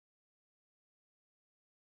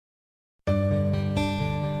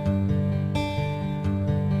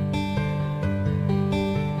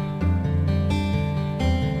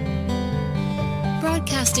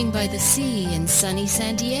Broadcasting by the sea in sunny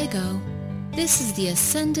San Diego, this is the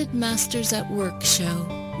Ascended Masters at Work show,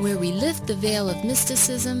 where we lift the veil of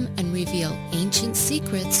mysticism and reveal ancient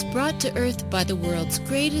secrets brought to earth by the world's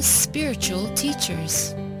greatest spiritual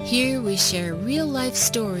teachers. Here we share real-life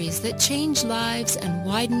stories that change lives and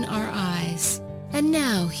widen our eyes. And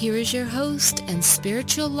now, here is your host and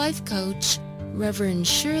spiritual life coach, Reverend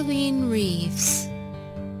Shirlene Reeves.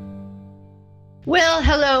 Well,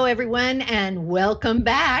 hello, everyone, and welcome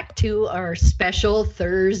back to our special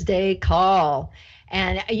Thursday call.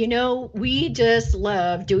 And, you know, we just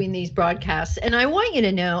love doing these broadcasts. And I want you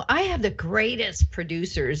to know I have the greatest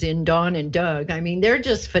producers in Dawn and Doug. I mean, they're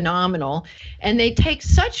just phenomenal. And they take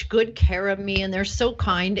such good care of me, and they're so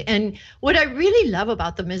kind. And what I really love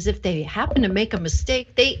about them is if they happen to make a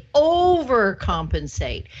mistake, they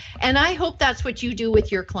overcompensate. And I hope that's what you do with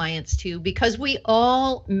your clients, too, because we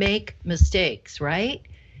all make mistakes, right?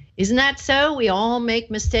 Isn't that so? We all make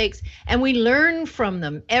mistakes, and we learn from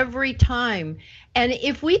them every time. And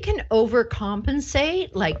if we can overcompensate,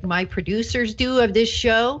 like my producers do of this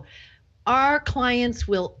show, our clients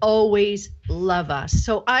will always love us.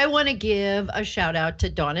 So I want to give a shout out to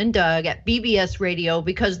Dawn and Doug at BBS Radio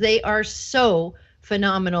because they are so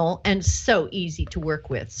phenomenal and so easy to work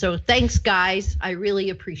with. So thanks, guys. I really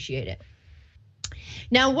appreciate it.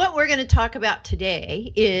 Now, what we're going to talk about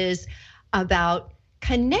today is about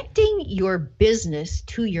connecting your business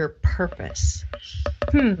to your purpose.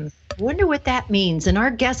 Wonder what that means. And our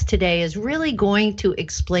guest today is really going to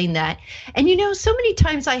explain that. And you know, so many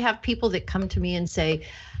times I have people that come to me and say,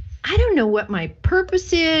 I don't know what my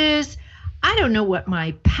purpose is. I don't know what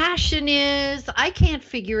my passion is. I can't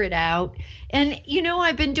figure it out. And you know,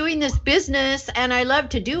 I've been doing this business and I love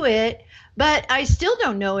to do it, but I still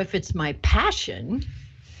don't know if it's my passion.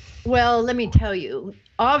 Well, let me tell you,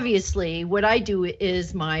 obviously, what I do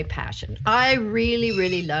is my passion. I really,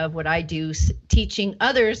 really love what I do, teaching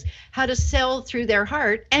others how to sell through their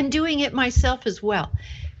heart and doing it myself as well.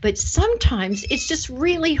 But sometimes it's just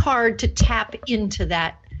really hard to tap into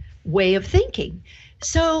that way of thinking.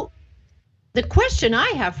 So the question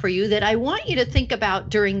I have for you that I want you to think about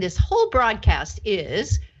during this whole broadcast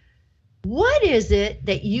is, what is it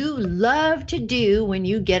that you love to do when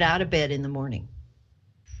you get out of bed in the morning?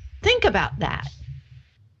 Think about that.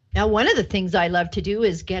 Now, one of the things I love to do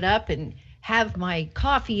is get up and have my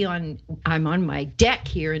coffee I'm on my deck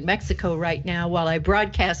here in Mexico right now while I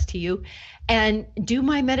broadcast to you and do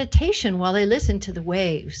my meditation while I listen to the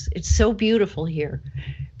waves. It's so beautiful here.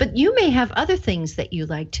 But you may have other things that you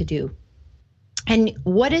like to do. And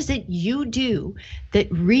what is it you do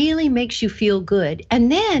that really makes you feel good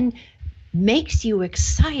and then makes you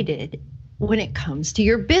excited when it comes to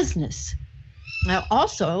your business? Now,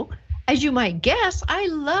 also, as you might guess, I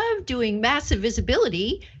love doing massive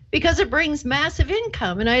visibility because it brings massive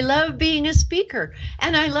income, and I love being a speaker,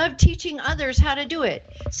 and I love teaching others how to do it.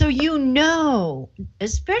 So you know,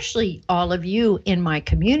 especially all of you in my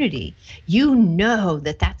community, you know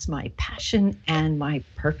that that's my passion and my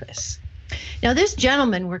purpose. Now, this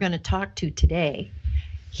gentleman we're going to talk to today,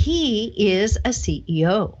 he is a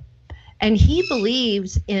CEO, and he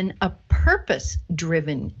believes in a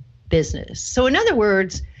purpose-driven business. So in other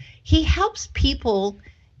words, he helps people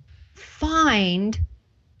find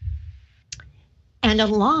and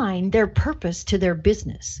align their purpose to their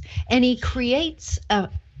business. And he creates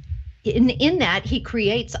in that he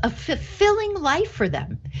creates a fulfilling life for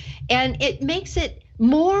them. And it makes it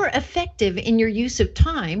more effective in your use of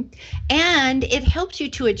time, and it helps you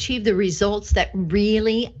to achieve the results that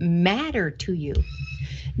really matter to you.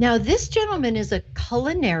 Now, this gentleman is a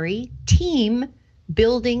culinary team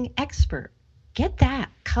building expert. Get that,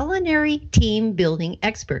 culinary team building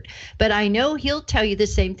expert. But I know he'll tell you the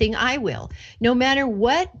same thing I will. No matter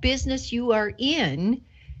what business you are in,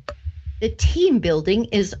 the team building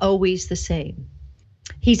is always the same.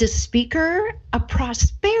 He's a speaker, a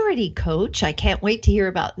prosperity coach. I can't wait to hear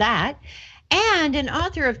about that. And an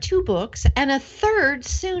author of 2 books and a third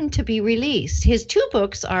soon to be released. His 2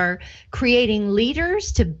 books are Creating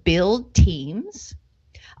Leaders to Build Teams,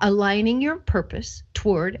 Aligning Your Purpose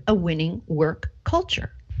Toward a Winning Work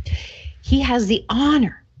Culture. He has the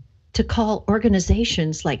honor to call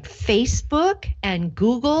organizations like Facebook and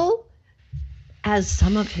Google as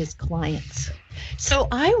some of his clients. So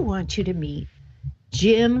I want you to meet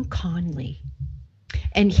Jim Conley.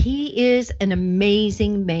 And he is an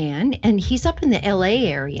amazing man, and he's up in the LA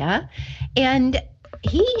area, and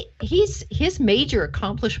his major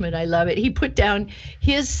accomplishment, I love it. He put down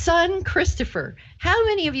his son, Christopher. How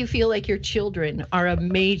many of you feel like your children are a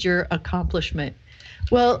major accomplishment?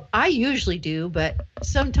 Well, I usually do, but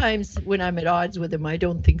sometimes when I'm at odds with him, I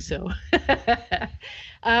don't think so.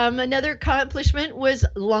 Another accomplishment was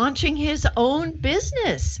launching his own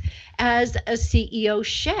business as a CEO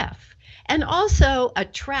chef, and also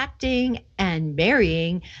attracting and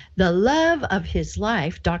marrying the love of his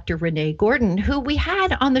life, Dr. Renee Gordon, who we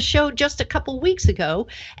had on the show just a couple weeks ago,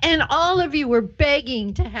 and all of you were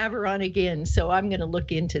begging to have her on again, so I'm going to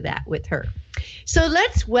look into that with her. So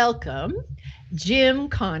let's welcome Jim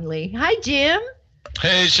Conley. Hi, Jim.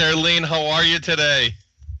 Hey, Charlene, how are you today?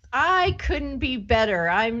 I couldn't be better.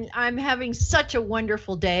 I'm having such a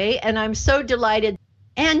wonderful day, and I'm so delighted.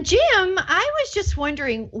 And Jim, I was just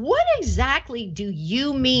wondering, what exactly do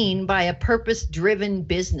you mean by a purpose-driven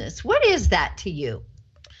business? What is that to you?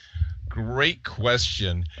 Great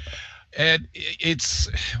question. And it's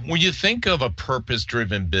when you think of a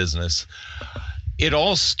purpose-driven business, it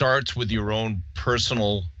all starts with your own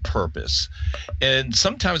personal purpose. And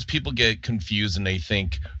sometimes people get confused and they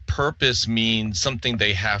think purpose means something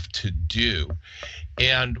they have to do.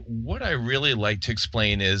 And what I really like to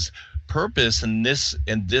explain is purpose, and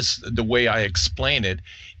the way I explain it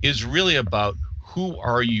is really about who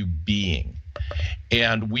are you being.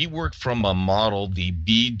 And we work from a model, the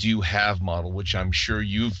be, do, have model, which I'm sure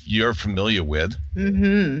you're familiar with.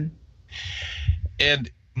 Mm-hmm.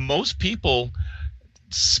 And most people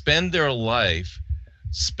spend their life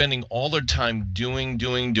spending all their time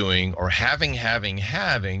doing, or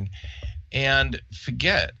having, and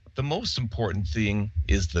forget the most important thing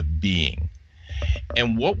is the being.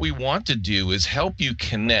 And what we want to do is help you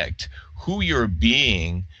connect who you're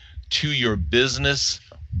being to your businesses,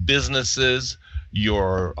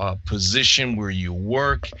 your position where you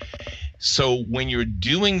work. So when you're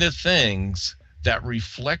doing the things that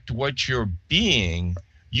reflect what you're being,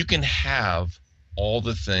 you can have all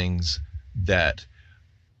the things that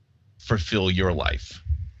fulfill your life.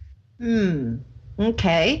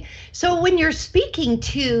 Okay. So when you're speaking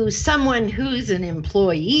to someone who's an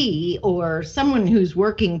employee or someone who's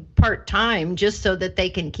working part-time just so that they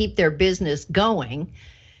can keep their business going,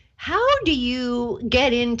 how do you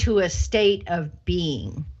get into a state of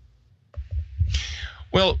being?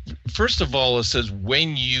 Well, first of all, it says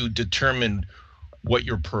when you determine what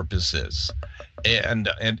your purpose is. And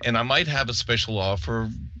I might have a special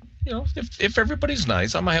offer, if everybody's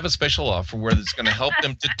nice, I might have a special offer where it's going to help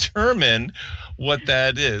them determine what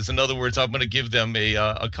that is. In other words, I'm going to give them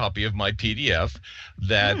a copy of my PDF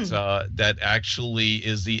that actually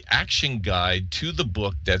is the action guide to the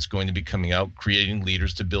book that's going to be coming out, Creating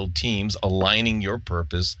Leaders to Build Teams, Aligning Your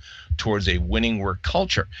Purpose Towards a Winning Work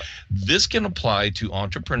Culture. This can apply to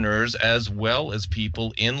entrepreneurs as well as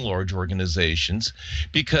people in large organizations,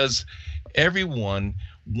 because everyone,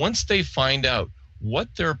 once they find out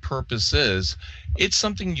what their purpose is, it's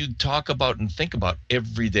something you talk about and think about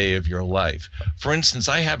every day of your life. For instance,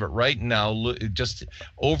 I have it right now just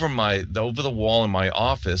over the wall in my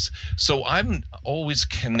office. So I'm always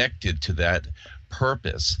connected to that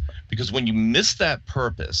purpose, because when you miss that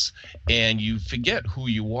purpose and you forget who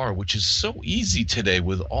you are, which is so easy today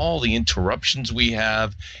with all the interruptions we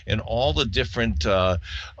have and all the different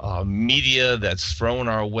media that's thrown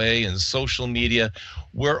our way and social media,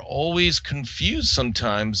 we're always confused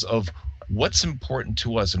sometimes of what's important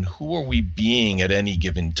to us and who are we being at any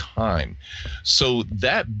given time. So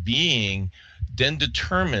that being then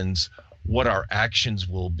determines what our actions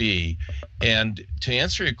will be. And to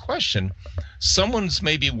answer your question, someone's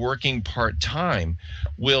maybe working part-time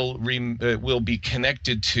will be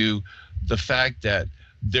connected to the fact that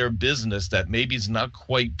their business that maybe is not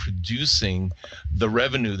quite producing the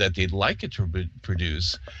revenue that they'd like it to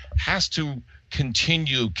produce has to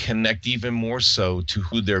continue connect even more so to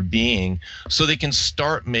who they're being, so they can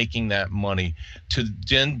start making that money to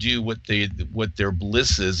then do what their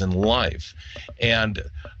bliss is in life. And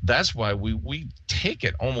that's why we take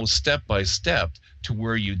it almost step by step to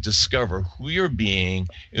where you discover who you're being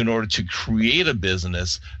in order to create a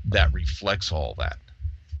business that reflects all that.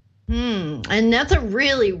 And that's a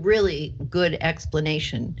really, really good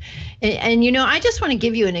explanation. And I just want to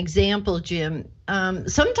give you an example, Jim.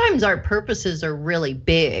 Sometimes our purposes are really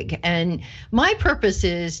big, and my purpose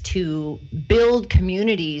is to build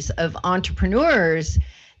communities of entrepreneurs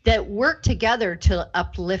that work together to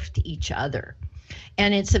uplift each other.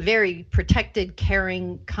 And it's a very protected,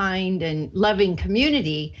 caring, kind, and loving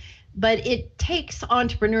community but it takes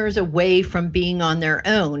entrepreneurs away from being on their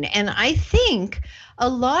own. And I think a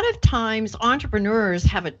lot of times entrepreneurs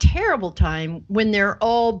have a terrible time when they're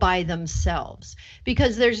all by themselves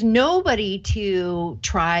because there's nobody to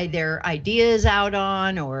try their ideas out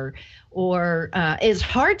on, or it's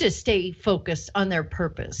hard to stay focused on their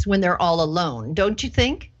purpose when they're all alone, don't you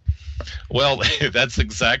think? Well, that's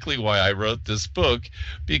exactly why I wrote this book,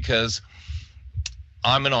 because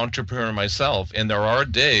I'm an entrepreneur myself, and there are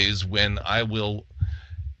days when I will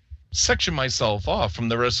section myself off from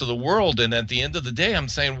the rest of the world. And at the end of the day, I'm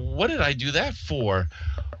saying, what did I do that for?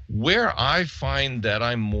 Where I find that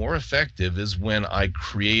I'm more effective is when I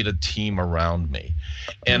create a team around me.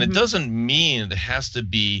 And it doesn't mean it has to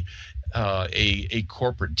be a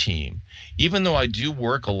corporate team. Even though I do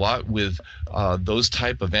work a lot with those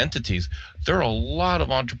type of entities, there are a lot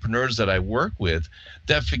of entrepreneurs that I work with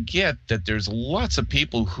that forget that there's lots of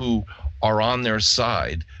people who are on their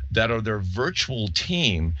side that are their virtual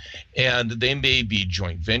team, and they may be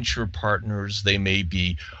joint venture partners, they may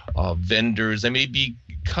be vendors, they may be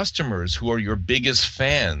customers who are your biggest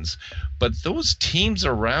fans, but those teams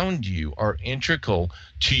around you are integral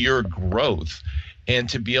to your growth and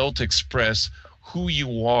to be able to express who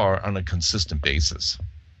you are on a consistent basis.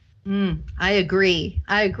 I agree.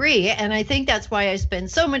 And I think that's why I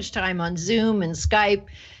spend so much time on Zoom and Skype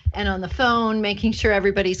and on the phone, making sure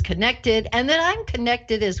everybody's connected and that I'm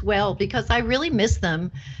connected as well, because I really miss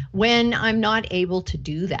them when I'm not able to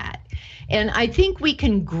do that. And I think we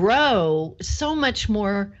can grow so much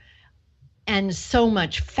more and so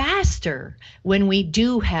much faster when we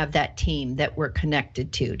do have that team that we're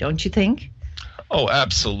connected to, don't you think? Oh,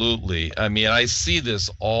 absolutely. I mean, I see this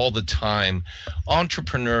all the time.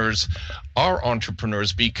 Entrepreneurs are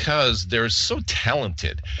entrepreneurs because they're so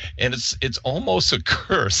talented, and it's almost a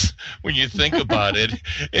curse when you think about it.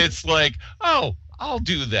 It's like, oh, I'll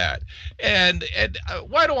do that, and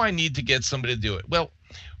why do I need to get somebody to do it? Well,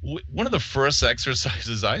 one of the first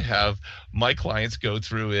exercises I have my clients go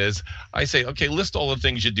through is I say, okay, list all the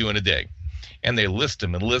things you do in a day. And they list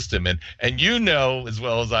them. And you know as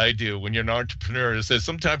well as I do, when you're an entrepreneur, it says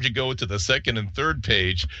sometimes you go to the second and third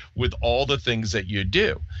page with all the things that you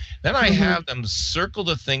do. Then I have them circle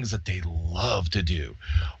the things that they love to do.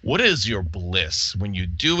 What is your bliss? When you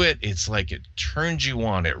do it, it's like it turns you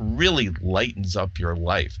on. It really lightens up your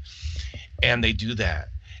life. And they do that.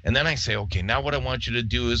 And then I say, okay, now what I want you to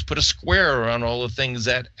do is put a square around all the things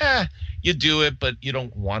that, you do it, but you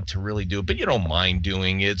don't want to really do it, but you don't mind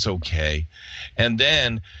doing it. It's okay. And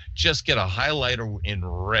then just get a highlighter in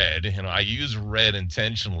red, and I use red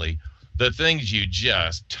intentionally, the things you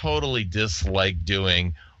just totally dislike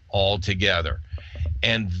doing altogether.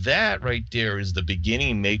 And that right there is the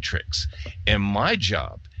beginning matrix. And my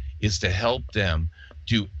job is to help them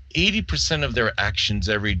do 80% of their actions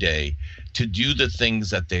every day to do the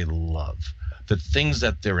things that they love, the things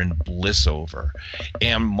that they're in bliss over.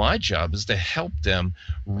 And my job is to help them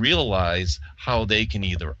realize how they can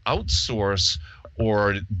either outsource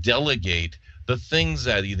or delegate the things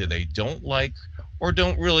that either they don't like or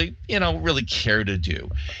don't really care to do.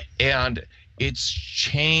 And it's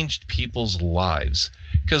changed people's lives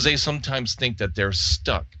because they sometimes think that they're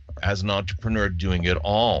stuck as an entrepreneur doing it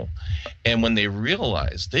all. And when they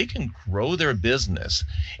realize they can grow their business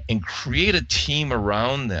and create a team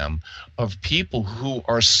around them of people who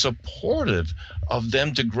are supportive of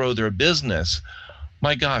them to grow their business,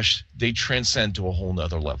 my gosh, they transcend to a whole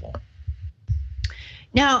nother level.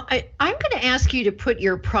 Now, I'm going to ask you to put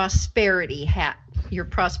your prosperity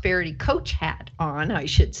coach hat on, I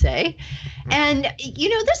should say. And,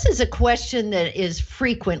 this is a question that is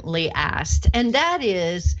frequently asked, and that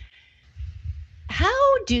is,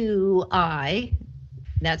 how do I,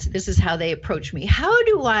 this is how they approach me, how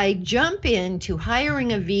do I jump into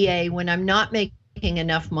hiring a VA when I'm not making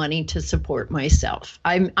enough money to support myself?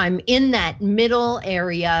 I'm in that middle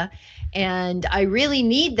area, and I really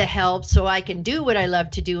need the help so I can do what I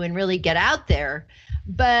love to do and really get out there.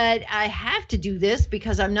 But I have to do this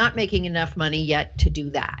because I'm not making enough money yet to do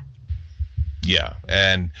that. Yeah,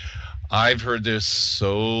 and I've heard this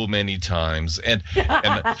so many times, and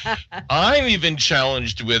I'm even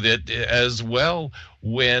challenged with it as well.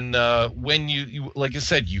 When you like I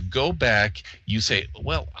said, you go back, you say,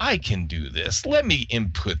 well, I can do this. Let me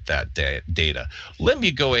input that data. Let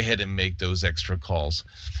me go ahead and make those extra calls.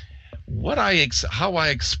 How I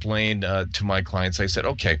explained to my clients, I said,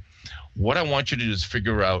 okay, what I want you to do is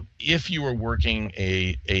figure out, if you were working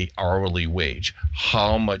a hourly wage,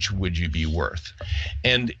 how much would you be worth?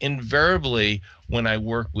 And invariably, when I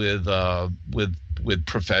work with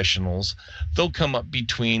professionals, they'll come up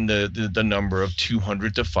between the number of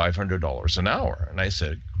 $200 to $500 an hour. And I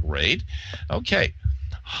said, Great. Okay.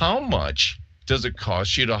 How much does it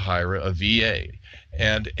cost you to hire a VA?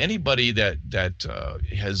 And anybody that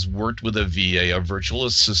has worked with a VA, a virtual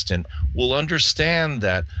assistant, will understand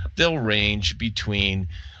that they'll range between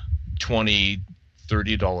 $20,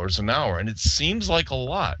 $30 an hour. And it seems like a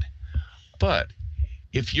lot. But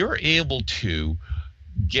if you're able to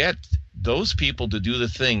get those people to do the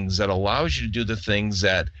things that allows you to do the things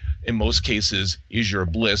that in most cases is your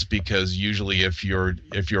bliss, because usually if you're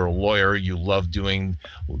a lawyer, you love doing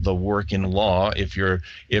the work in law. If you're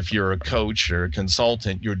a coach or a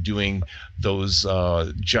consultant, you're doing those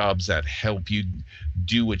jobs that help you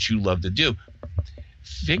do what you love to do.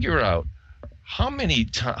 Figure out how many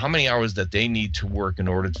hours that they need to work in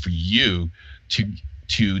order for you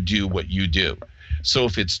to do what you do. So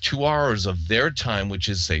if it's 2 hours of their time, which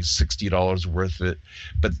is say $60 worth of it,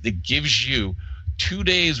 but it gives you 2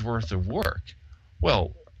 days worth of work,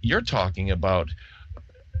 well, you're talking about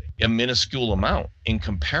a minuscule amount in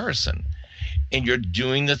comparison, and you're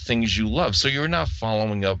doing the things you love. So you're not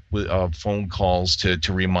following up with phone calls to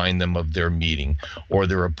remind them of their meeting or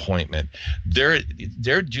their appointment.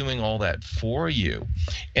 They're doing all that for you.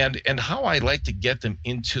 And how I like to get them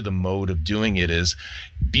into the mode of doing it is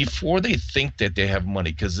before they think that they have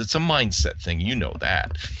money, because it's a mindset thing, you know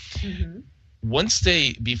that. Mm-hmm.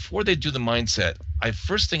 Before they do the mindset,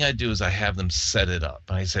 first thing I do is I have them set it up.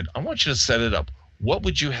 And I said, I want you to set it up. What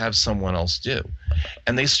would you have someone else do?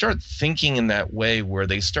 And they start thinking in that way, where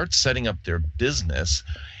they start setting up their business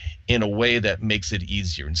in a way that makes it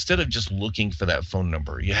easier. Instead of just looking for that phone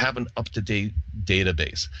number, you have an up-to-date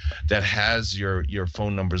database that has your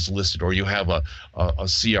phone numbers listed, or you have a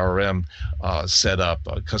CRM set up,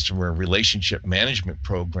 a customer relationship management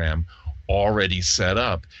program already set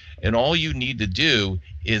up. And all you need to do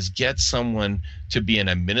is get someone to be an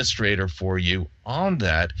administrator for you on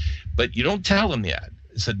that, but you don't tell them yet.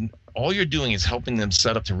 So all you're doing is helping them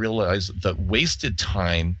set up to realize the wasted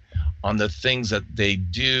time on the things that they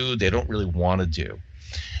don't really want to do.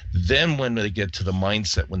 Then when they get to the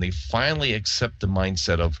mindset, when they finally accept the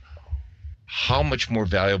mindset of how much more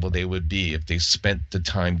valuable they would be if they spent the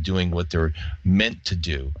time doing what they're meant to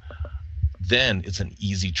do, then it's an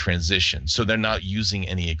easy transition. So they're not using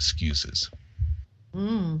any excuses.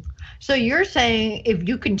 So you're saying if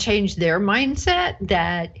you can change their mindset,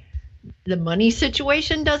 that the money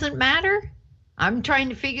situation doesn't matter? I'm trying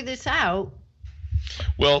to figure this out.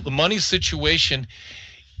 Well, the money situation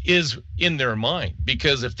is in their mind,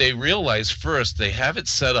 because if they realize first they have it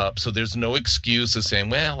set up, so there's no excuse of saying,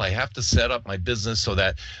 well, I have to set up my business so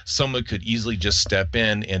that someone could easily just step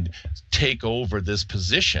in and take over this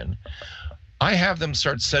position. I have them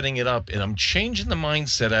start setting it up, and I'm changing the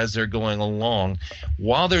mindset as they're going along.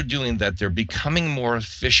 While they're doing that, they're becoming more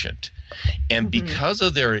efficient. And because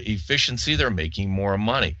of their efficiency, they're making more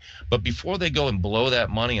money. But before they go and blow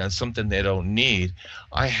that money on something they don't need,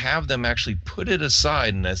 I have them actually put it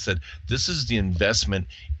aside. And I said, this is the investment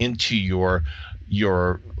into your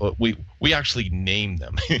we actually name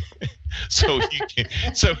them. Okay.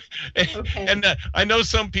 And I know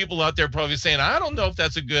some people out there probably saying, I don't know if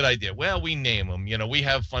that's a good idea. Well, we name them, we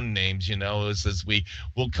have fun names, as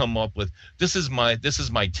we'll come up with, this is my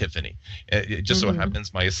Tiffany. It just so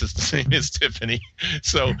happens my assistant's name is Tiffany.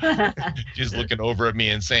 So she's looking over at me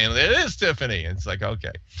and saying, it is Tiffany. And it's like,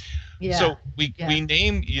 okay. Yeah. So you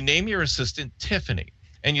name your assistant Tiffany,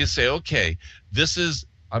 and you say, okay,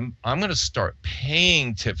 I'm going to start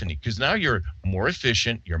paying Tiffany, because now you're more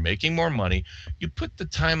efficient, you're making more money. You put the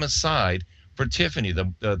time aside for Tiffany,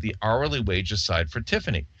 the hourly wage aside for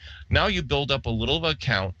Tiffany. Now you build up a little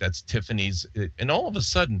account that's Tiffany's, and all of a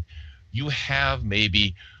sudden you have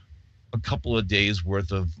maybe a couple of days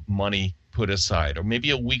worth of money put aside, or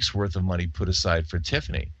maybe a week's worth of money put aside for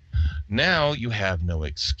Tiffany. Now you have no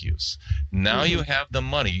excuse. Now you have the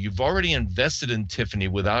money. You've already invested in Tiffany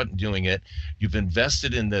without doing it. You've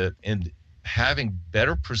invested in having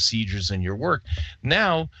better procedures in your work.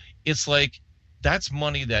 Now it's like that's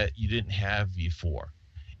money that you didn't have before.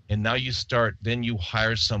 And now you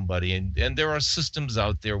hire somebody, and there are systems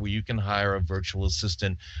out there where you can hire a virtual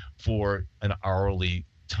assistant for an hourly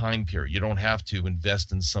time period. You don't have to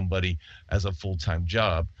invest in somebody as a full-time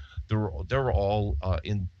job. They're all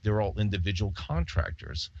individual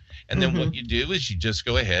contractors. And then what you do is you just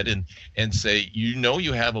go ahead and say,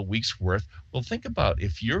 you have a week's worth. Well, think about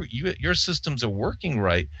if your systems are working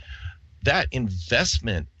right, that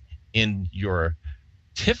investment in your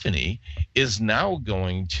Tiffany is now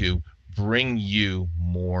going to bring you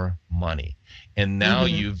more money. And now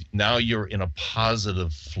you're in a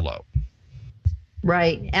positive flow.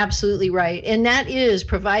 Right, absolutely right. And that is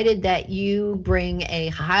provided that you bring a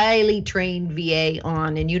highly trained VA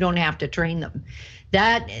on and you don't have to train them.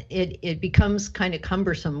 That it becomes kind of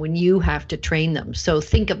cumbersome when you have to train them. So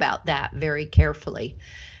think about that very carefully.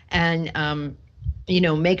 And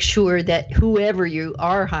make sure that whoever you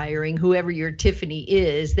are hiring, whoever your Tiffany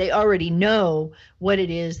is, they already know what it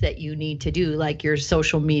is that you need to do, like your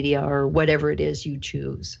social media or whatever it is you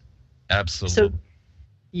choose. Absolutely. So,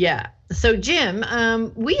 yeah. So, Jim,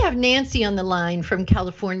 we have Nancy on the line from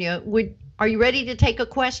California. Are you ready to take a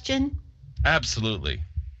question? Absolutely.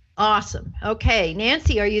 Awesome. Okay,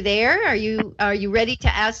 Nancy, are you there? Are you ready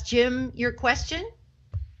to ask Jim your question?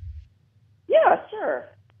 Yeah, sure.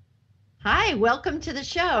 Hi, welcome to the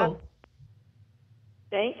show.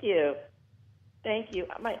 Thank you.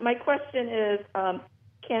 My question is,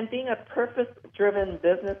 can being a purpose-driven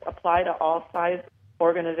business apply to all size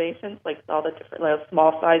organizations, like all the different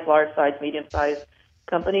small size, large size, medium size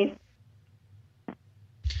companies?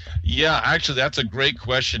 Yeah, actually, that's a great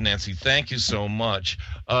question, Nancy. Thank you so much.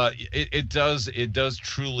 It does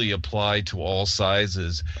truly apply to all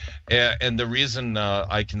sizes, and the reason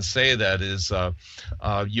I can say that is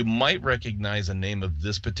you might recognize the name of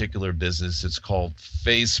this particular business. It's called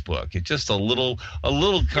Facebook. It's just a little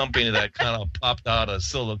company that kind of popped out of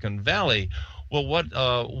Silicon Valley. Well,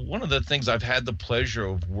 one of the things I've had the pleasure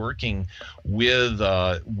of working with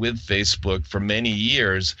Facebook for many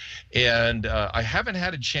years, and I haven't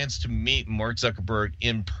had a chance to meet Mark Zuckerberg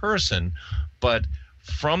in person, but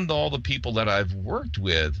from all the people that I've worked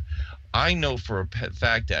with, I know for a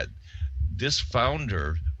fact that this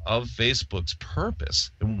founder of Facebook's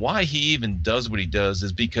purpose and why he even does what he does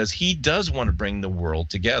is because he does want to bring the world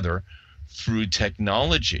together through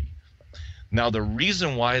technology. Now, the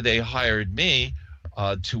reason why they hired me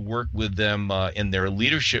to work with them in their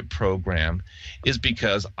leadership program is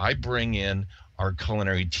because I bring in our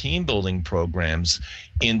culinary team building programs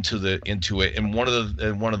into it. And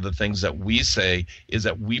one of the things that we say is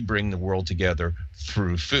that we bring the world together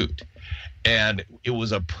through food. And it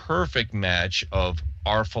was a perfect match of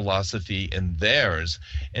our philosophy and theirs.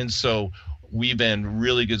 And so we've been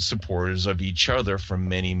really good supporters of each other for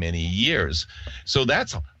many, many years. So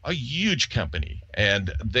that's a huge company,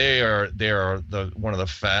 and they are one of the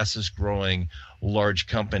fastest growing large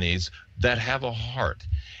companies that have a heart.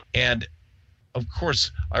 And of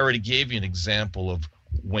course, I already gave you an example of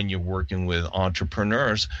when you're working with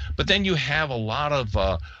entrepreneurs, but then you have a lot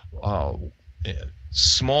of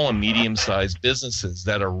small and medium-sized businesses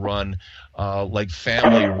that are run like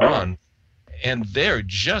family run. And they're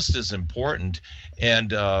just as important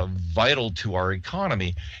and vital to our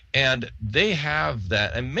economy. And they have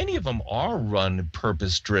that. And many of them are run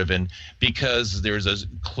purpose-driven because there's a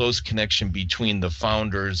close connection between the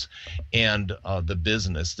founders and the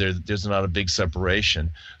business. There's not a big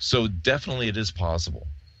separation. So definitely it is possible.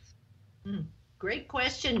 Great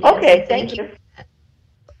question. Okay, thank you.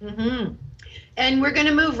 Mm-hmm. And we're going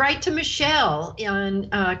to move right to Michelle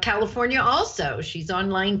in California also. She's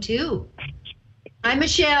online too. Hi,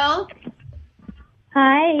 Michelle.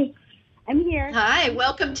 Hi, I'm here. Hi,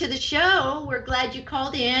 welcome to the show. We're glad you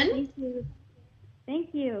called in.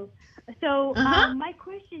 Thank you. So my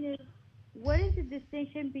question is, what is the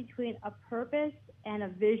distinction between a purpose and a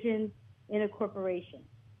vision in a corporation?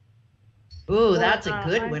 Ooh, that's a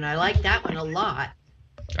good one. I like that one a lot.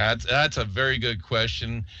 That's a very good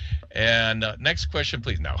question. And next question,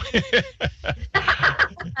 please. No.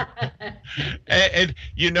 and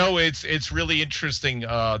it's really interesting.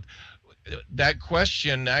 That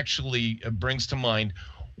question actually brings to mind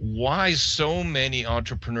why so many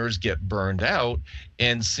entrepreneurs get burned out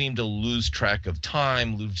and seem to lose track of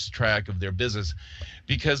time, lose track of their business,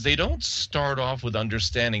 because they don't start off with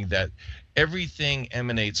understanding that everything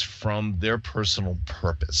emanates from their personal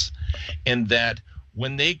purpose, and that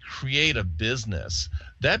when they create a business,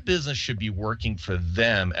 that business should be working for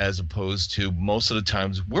them as opposed to most of the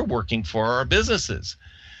times we're working for our businesses.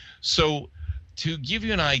 So to give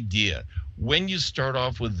you an idea, when you start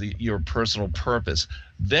off with your personal purpose,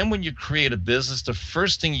 then when you create a business, the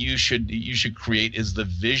first thing you should create is the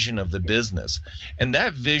vision of the business. And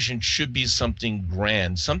that vision should be something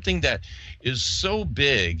grand, something that is so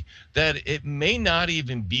big that it may not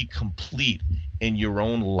even be complete in your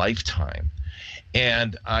own lifetime.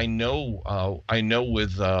 And I know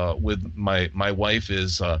with my wife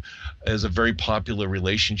is a very popular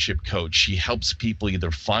relationship coach. She helps people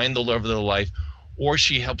either find the love of their life or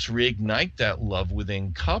she helps reignite that love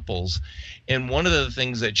within couples. And one of the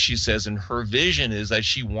things that she says in her vision is that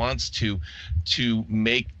she wants to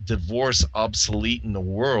make divorce obsolete in the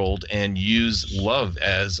world and use love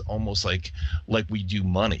as almost like we do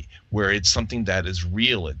money, where it's something that is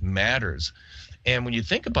real, it matters. And when you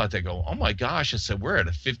think about that, go, oh my gosh, I said, we're at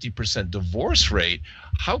a 50% divorce rate.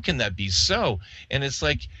 How can that be so? And it's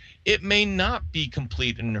like, it may not be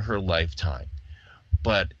complete in her lifetime,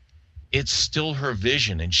 but it's still her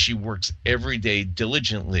vision. And she works every day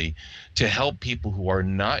diligently to help people who are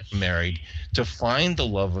not married to find the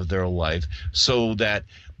love of their life, so that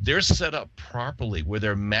they're set up properly, where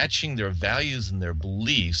they're matching their values and their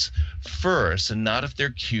beliefs first, and not if they're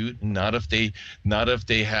cute, and not if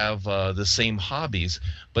they have the same hobbies,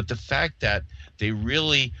 but the fact that they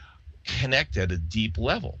really connect at a deep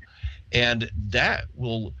level. And that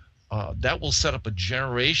will set up a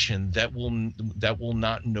generation that will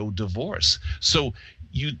not know divorce. So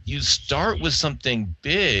you start with something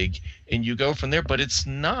big and you go from there, but it's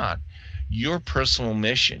not your personal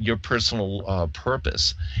mission, your personal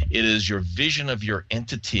purpose. It is your vision of your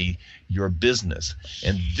entity, your business.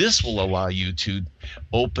 And this will allow you to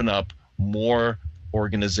open up more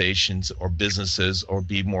organizations or businesses, or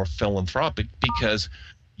be more philanthropic, because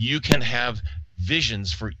you can have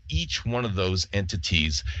visions for each one of those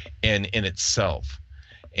entities and in itself.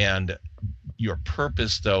 And your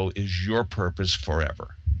purpose, though, is your purpose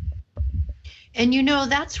forever. And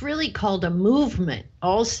that's really called a movement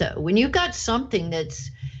also. When you've got something that's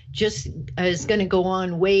just is going to go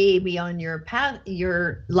on way beyond your path,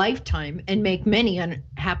 your lifetime, and make many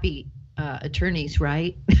unhappy attorneys,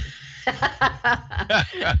 right?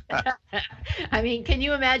 I mean, can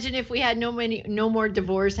you imagine if we had no more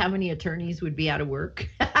divorce, how many attorneys would be out of work?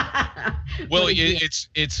 Well,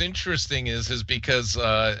 it's interesting is because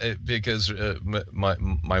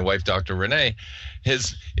my wife, Dr. Renee,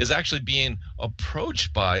 is actually being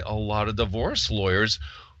approached by a lot of divorce lawyers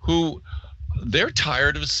who they're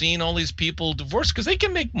tired of seeing all these people divorced, because they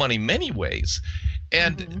can make money many ways,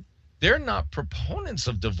 and they're not proponents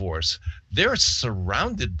of divorce. They're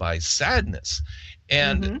surrounded by sadness,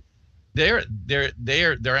 and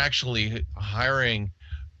they're actually hiring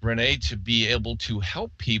Renee to be able to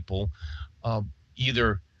help people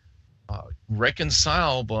either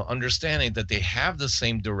reconcile, but understanding that they have the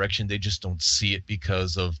same direction, they just don't see it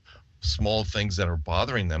because of small things that are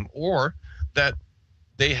bothering them, or that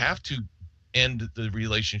they have to end the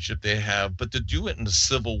relationship they have, but to do it in a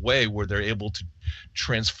civil way where they're able to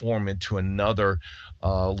transform into another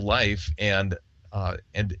life and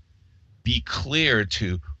be clear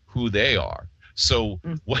to who they are. So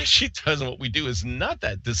what she does and what we do is not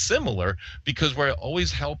that dissimilar, because we're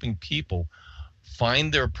always helping people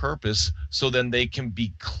find their purpose, so then they can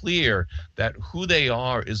be clear that who they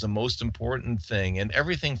are is the most important thing, and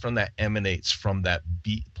everything from that emanates from that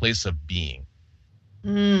place of being.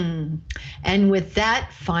 And with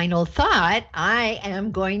that final thought, I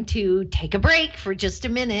am going to take a break for just a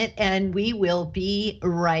minute, and we will be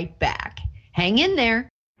right back. Hang in there.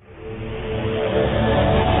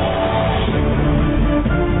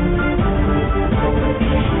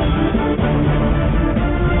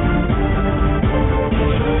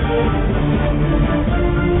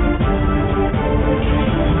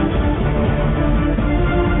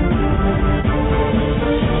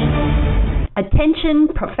 Attention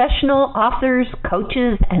professional authors,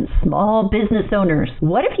 coaches, and small business owners.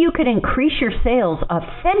 What if you could increase your sales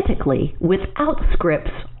authentically without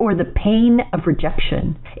scripts or the pain of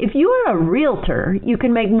rejection? If you are a realtor, you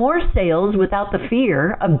can make more sales without the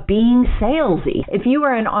fear of being salesy. If you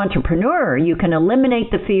are an entrepreneur, you can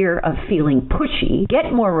eliminate the fear of feeling pushy,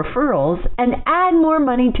 get more referrals, and add more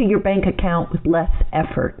money to your bank account with less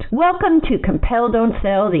effort. Welcome to Compel Don't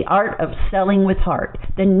Sell, the Art of Selling with Heart,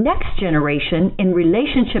 the next generation in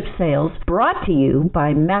relationship sales, brought to you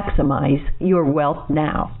by Maximize Your Wealth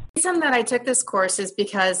Now. The reason that I took this course is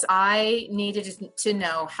because I needed to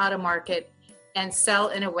know how to market and sell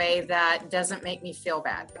in a way that doesn't make me feel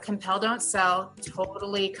bad. Compel Don't Sell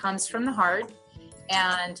totally comes from the heart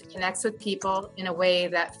and connects with people in a way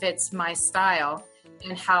that fits my style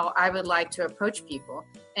and how I would like to approach people.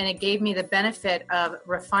 And it gave me the benefit of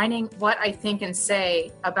refining what I think and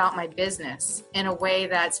say about my business in a way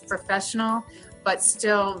that's professional, but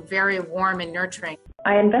still very warm and nurturing.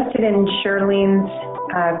 I invested in Shirlene's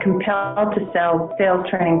Compel to Sell sales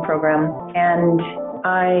training program, and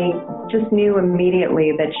I just knew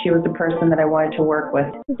immediately that she was the person that I wanted to work with.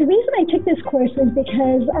 The reason I took this course was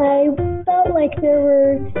because I felt like there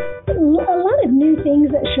were a lot of new things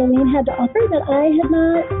that Shirlene had to offer that I had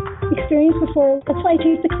not experienced before. That's why I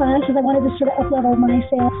took the class, is I wanted to sort of up-level my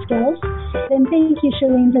sales skills. And thank you,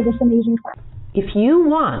 Charlene, for this amazing class. If you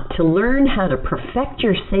want to learn how to perfect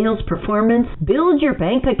your sales performance, build your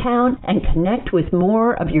bank account, and connect with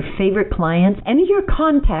more of your favorite clients, enter your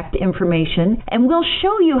contact information, and we'll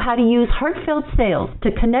show you how to use Heartfelt Sales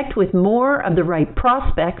to connect with more of the right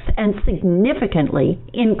prospects and significantly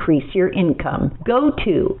increase your income. Go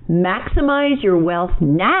to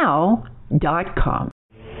MaximizeYourWealthNow.com.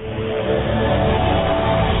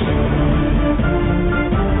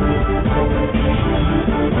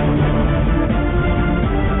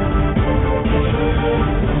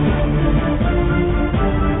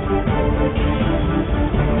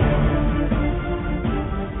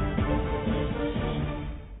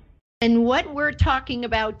 And what we're talking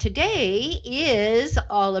about today is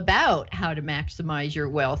all about how to maximize your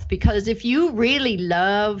wealth. Because if you really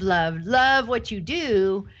love what you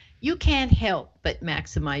do, you can't help but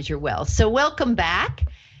maximize your wealth. So welcome back.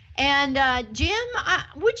 And Jim,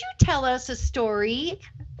 would you tell us a story,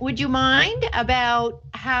 would you mind, about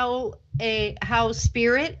how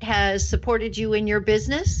Spirit has supported you in your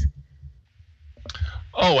business?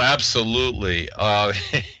 Oh, absolutely.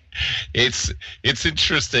 It's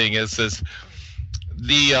interesting. It's this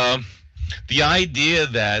the idea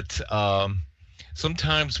that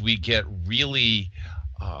sometimes we get really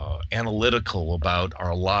analytical about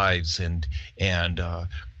our lives and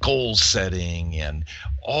goal setting and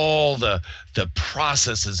all the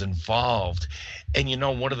processes involved. And you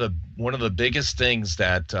know, one of the biggest things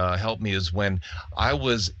that helped me is when I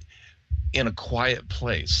was in a quiet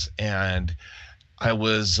place, and I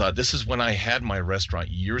was. This is when I had my restaurant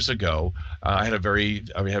years ago. I had a very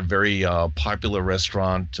popular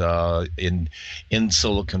restaurant in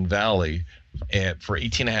Silicon Valley for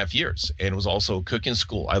 18 and a half years, and it was also a cooking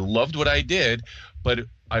school. I loved what I did, but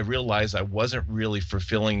I realized I wasn't really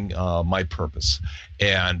fulfilling my purpose,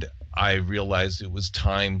 and I realized it was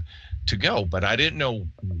time to go, but I didn't know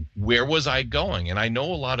where was I going. And I know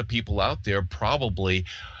a lot of people out there probably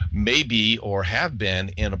maybe or have been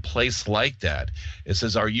in a place like that. It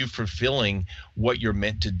says, are you fulfilling what you're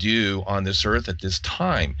meant to do on this earth at this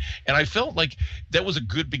time? And I felt like that was a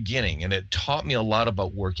good beginning, and it taught me a lot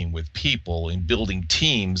about working with people and building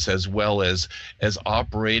teams, as well as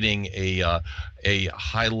operating a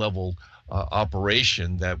high level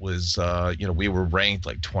operation that was, we were ranked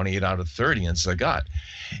like 28 out of 30 in Zagat.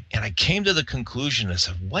 And I came to the conclusion, I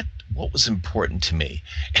said, what was important to me?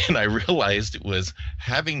 And I realized it was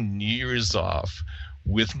having New Year's off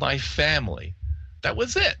with my family. That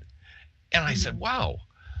was it. And I said, wow,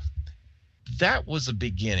 that was a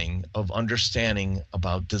beginning of understanding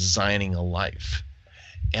about designing a life.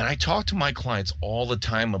 And I talk to my clients all the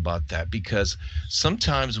time about that, because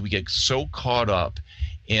sometimes we get so caught up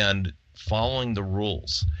in following the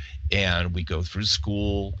rules, and we go through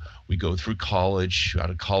school, we go through college.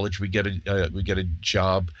 Out of college, we get a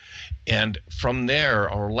job, and from there,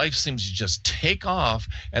 our life seems to just take off.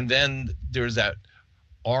 And then there's that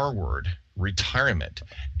R word, retirement,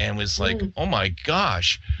 and it's like, oh my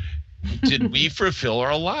gosh, did we fulfill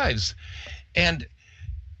our lives? And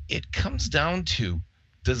it comes down to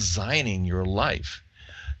designing your life,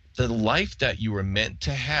 the life that you were meant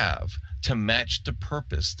to have, to match the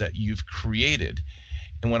purpose that you've created.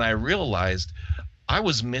 And when I realized I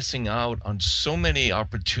was missing out on so many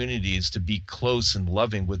opportunities to be close and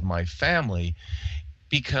loving with my family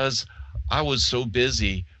because I was so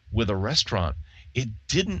busy with a restaurant, it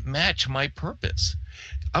didn't match my purpose.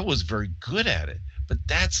 I was very good at it, but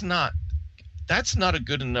that's not a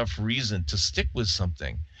good enough reason to stick with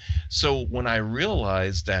something. So when I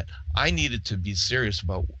realized that I needed to be serious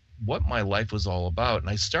about what my life was all about, and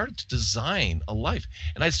I started to design a life,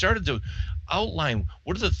 and I started to outline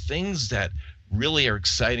what are the things that really are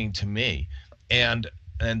exciting to me, and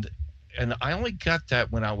I only got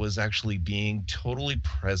that when I was actually being totally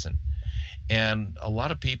present. And a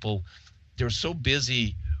lot of people, they're so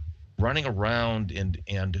busy running around and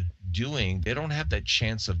doing, they don't have that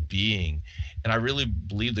chance of being. And I really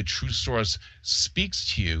believe the true source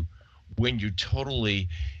speaks to you when you're totally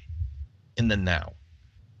in the now.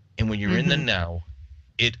 And when you're in the now,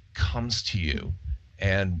 it comes to you.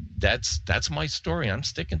 And that's my story. I'm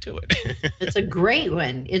sticking to it. It's a great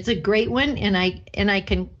one. It's a great one. And I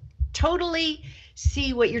can totally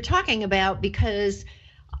see what you're talking about, because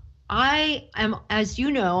I am, as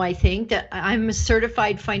you know, I think that I'm a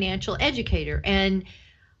certified financial educator, and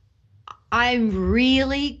I'm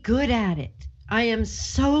really good at it. I am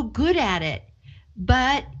so good at it.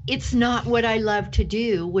 But it's not what I love to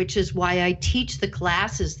do, which is why I teach the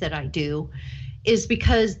classes that I do, is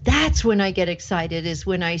because that's when I get excited, is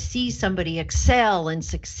when I see somebody excel and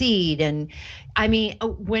succeed. And I mean,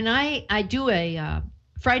 when I do a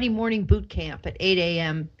Friday morning boot camp at 8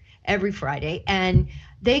 a.m. every Friday. And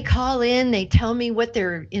they call in, they tell me what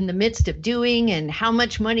they're in the midst of doing and how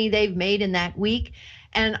much money they've made in that week.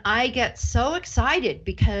 And I get so excited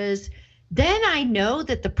because then I know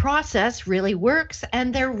that the process really works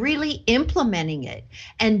and they're really implementing it.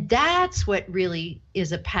 And that's what really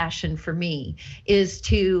is a passion for me, is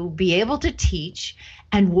to be able to teach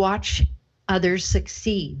and watch others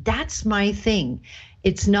succeed. That's my thing.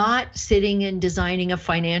 It's not sitting and designing a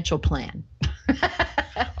financial plan.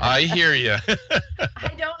 I hear you.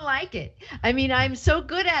 I don't like it. I mean, I'm so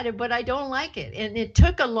good at it, but I don't like it. And it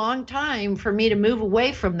took a long time for me to move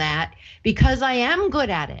away from that because I am good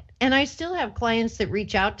at it. And I still have clients that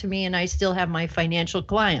reach out to me, and I still have my financial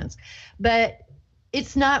clients. But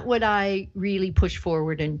it's not what I really push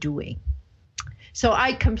forward in doing. So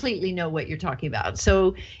I completely know what you're talking about.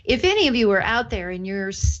 So if any of you are out there and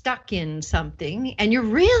you're stuck in something and you're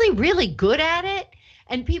really, really good at it,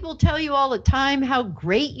 and people tell you all the time how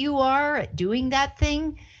great you are at doing that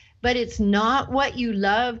thing, but it's not what you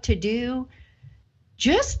love to do,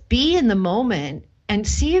 just be in the moment and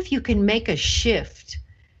see if you can make a shift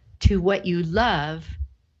to what you love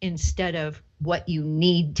instead of what you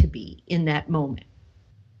need to be in that moment.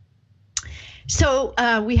 So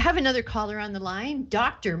we have another caller on the line,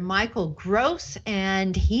 Dr. Michael Gross,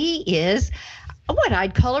 and he is what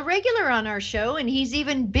I'd call a regular on our show, and he's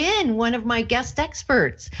even been one of my guest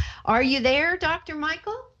experts. Are you there, Dr.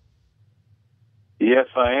 Michael? Yes,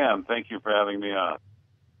 I am. Thank you for having me on.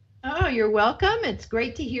 Oh, you're welcome. It's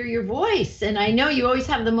great to hear your voice, and I know you always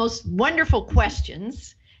have the most wonderful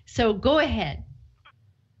questions, so go ahead.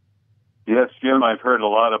 Yes, Jim, I've heard a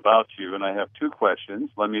lot about you, and I have two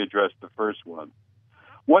questions. Let me address the first one.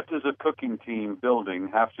 What does a cooking team building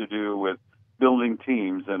have to do with building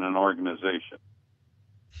teams in an organization?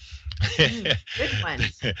 Good one.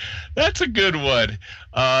 That's a good one.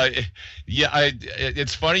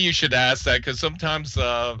 It's funny you should ask that, because sometimes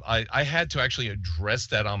I had to actually address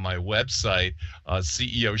that on my website,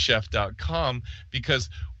 ceochef.com, because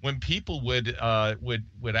when people would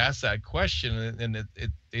ask that question, and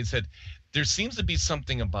they said, there seems to be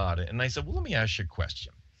something about it. And I said, well, let me ask you a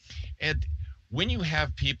question. And when you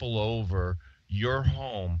have people over your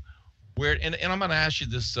home, and I'm going to ask you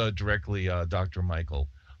this directly, Dr. Michael,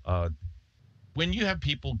 when you have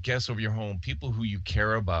people guests over your home, people who you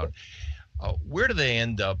care about, where do they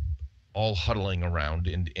end up all huddling around,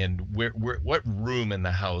 and what room in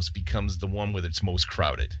the house becomes the one where it's most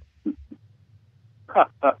crowded?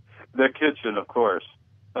 The kitchen, of course.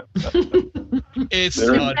 It's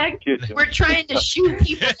we're trying to shoot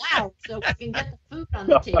people out so we can get the food on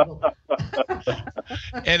the table.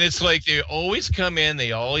 And it's like they always come in,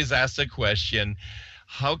 they always ask the question,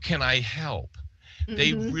 how can I help? Mm-hmm.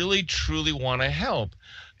 They really truly want to help.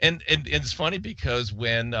 And it's funny because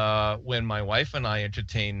when my wife and I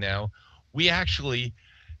entertain now, we actually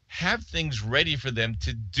have things ready for them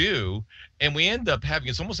to do, and we end up having,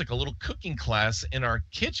 it's almost like a little cooking class in our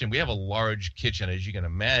kitchen. We have a large kitchen, as you can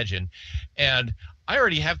imagine, and I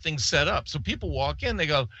already have things set up. So people walk in, they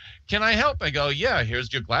go, can I help? I go, yeah,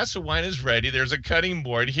 here's your glass of wine is ready. There's a cutting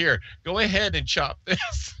board here. Go ahead and chop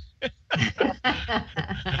this.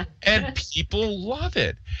 And people love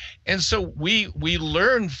it. And so we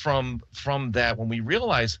learn from that when we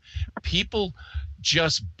realize people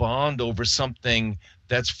just bond over something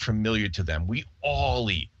that's familiar to them. We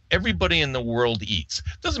all eat. Everybody in the world eats.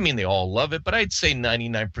 Doesn't mean they all love it, but I'd say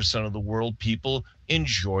 99% of the world people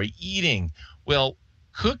enjoy eating. Well,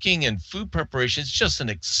 cooking and food preparation is just an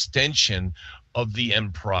extension of the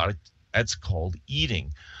end product that's called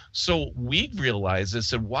eating. So we realized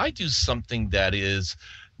this, and why do something that is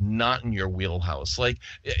not in your wheelhouse? Like,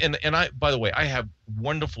 and I, by the way, I have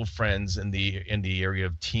wonderful friends in the area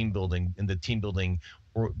of team building, in the team building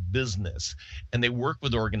or business, and they work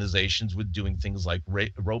with organizations with doing things like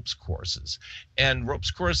ropes courses. And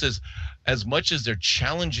ropes courses, as much as they're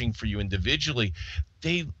challenging for you individually,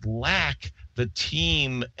 they lack the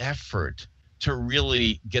team effort to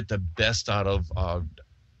really get the best out of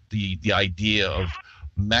the idea of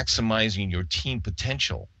maximizing your team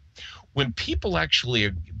potential. When people actually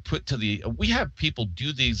are put to we have people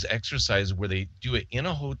do these exercises where they do it in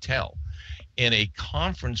a hotel, in a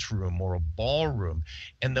conference room or a ballroom,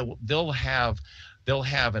 and they'll have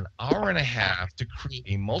an hour and a half to create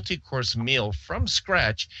a multi-course meal from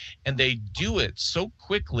scratch, and they do it so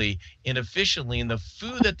quickly and efficiently, and the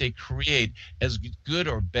food that they create is good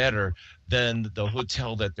or better than the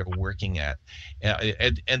hotel that they're working at.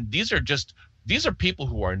 And these are people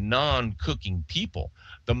who are non-cooking people.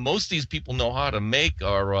 The most these people know how to make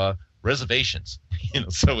are reservations.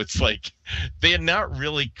 So it's like they're not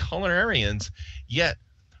really culinarians, yet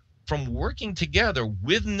from working together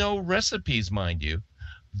with no recipes, mind you,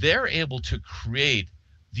 they're able to create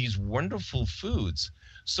these wonderful foods.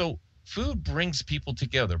 So food brings people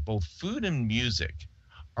together. Both food and music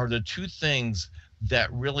are the two things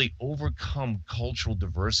that really overcome cultural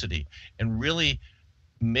diversity and really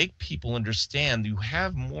make people understand you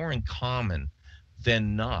have more in common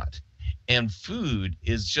than not. And food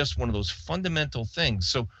is just one of those fundamental things.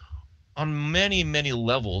 So on many, many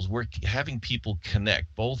levels, we're having people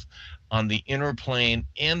connect both on the inner plane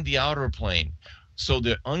and the outer plane. So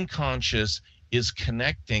the unconscious is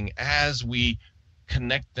connecting as we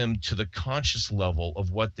connect them to the conscious level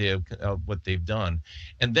of what they've done,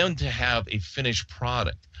 and then to have a finished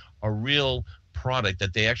product, a real product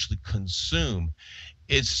that they actually consume.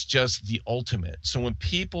 It's just the ultimate. So when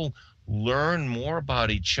people learn more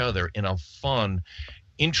about each other in a fun,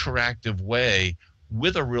 interactive way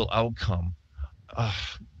with a real outcome,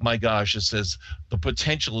 my gosh, it says the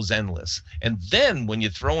potential is endless. And then when you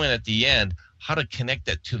throw in at the end how to connect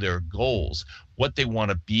that to their goals, what they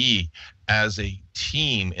want to be as a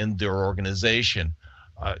team in their organization,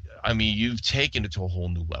 I mean, you've taken it to a whole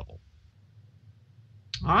new level.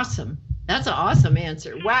 Awesome. That's an awesome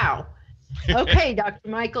answer. Wow. Okay, Dr.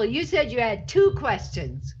 Michael, you said you had 2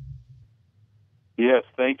 questions. Yes,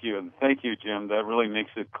 thank you. And thank you, Jim. That really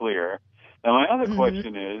makes it clear. Now, my other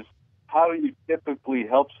question is, how do you typically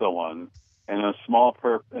help someone in a small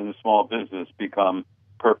business become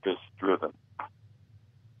purpose-driven?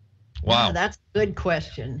 Wow. Yeah, that's a good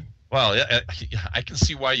question. Well, I can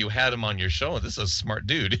see why you had him on your show. This is a smart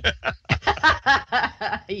dude.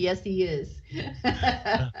 Yes, he is.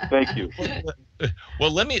 Thank you.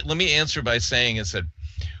 Well, let me answer by saying is that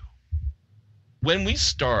when we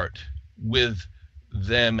start with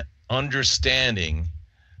them understanding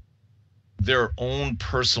their own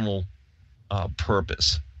personal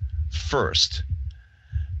purpose first,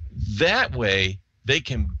 that way they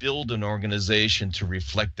can build an organization to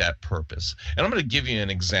reflect that purpose. And I'm going to give you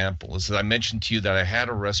an example. As I mentioned to you that I had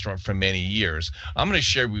a restaurant for many years. I'm going to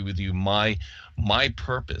share with you my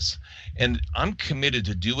purpose. And I'm committed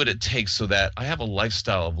to do what it takes so that I have a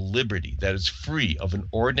lifestyle of liberty that is free of an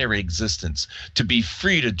ordinary existence, to be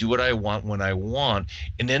free to do what I want when I want,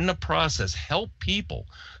 and in the process help people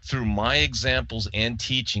through my examples and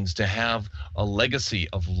teachings to have a legacy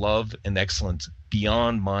of love and excellence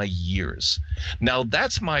beyond my years. Now,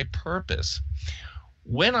 that's my purpose.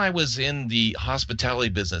 When I was in the hospitality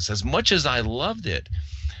business, as much as I loved it,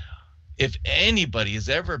 if anybody has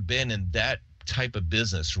ever been in that type of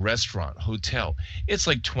business, restaurant, hotel, it's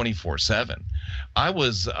like 24/7. I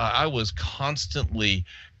was constantly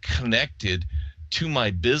connected to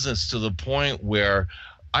my business to the point where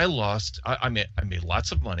I made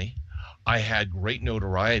lots of money. I had great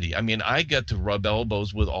notoriety. I mean, I got to rub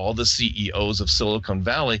elbows with all the CEOs of Silicon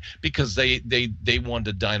Valley because they wanted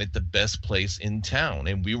to dine at the best place in town,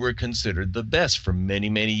 and we were considered the best for many,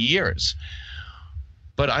 many years.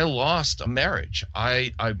 But I lost a marriage.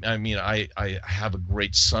 I mean, I have a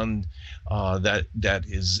great son that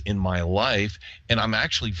is in my life, and I'm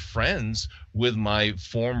actually friends with my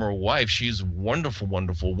former wife. She's a wonderful,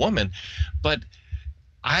 wonderful woman, but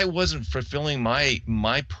I wasn't fulfilling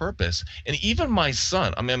my purpose. And even my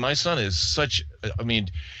son, I mean, my son is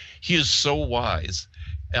he is so wise.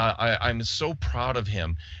 I'm so proud of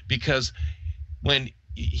him, because when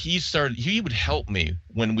he would help me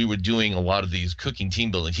when we were doing a lot of these cooking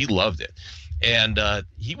team building. He loved it. And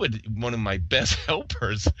one of my best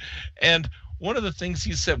helpers. And one of the things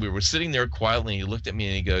he said, we were sitting there quietly, and he looked at me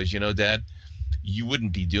and he goes, Dad, you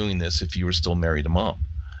wouldn't be doing this if you were still married to Mom.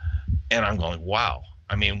 And I'm going, wow.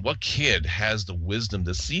 I mean, what kid has the wisdom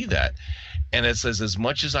to see that? And it says, as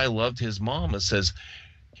much as I loved his mom, it says,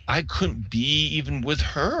 I couldn't be even with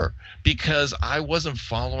her because I wasn't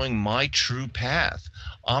following my true path.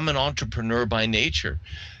 I'm an entrepreneur by nature.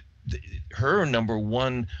 Her number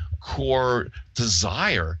one core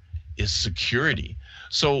desire is security.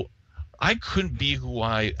 So I couldn't be who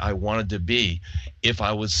I wanted to be if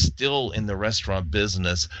I was still in the restaurant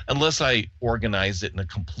business, unless I organized it in a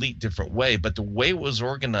complete different way. But the way it was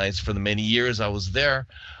organized for the many years I was there,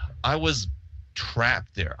 I was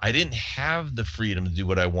trapped there. I didn't have the freedom to do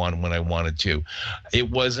what I wanted when I wanted to. It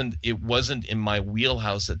wasn't in my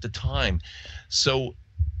wheelhouse at the time. So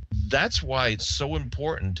that's why it's so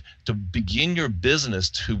important to begin your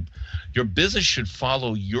business. Your business should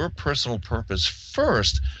follow your personal purpose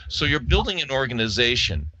first. So you're building an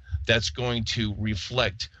organization that's going to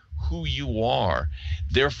reflect who you are.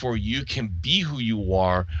 Therefore, you can be who you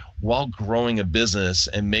are while growing a business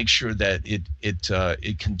and make sure that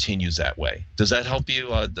it continues that way. Does that help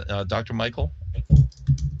you, Dr. Michael?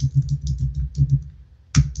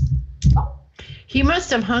 He must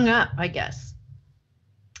have hung up, I guess.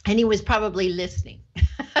 And he was probably listening.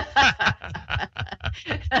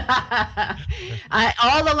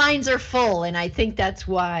 All the lines are full, and I think that's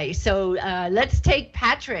why. So let's take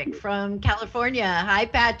Patrick from California. Hi,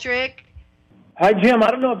 Patrick. Hi, Jim. I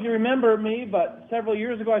don't know if you remember me, but several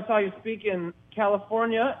years ago I saw you speak in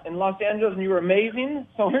California, in Los Angeles, and you were amazing.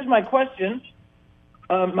 So here's my question.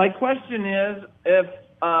 My question is, if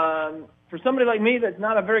for somebody like me that's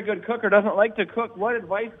not a very good cook or doesn't like to cook, what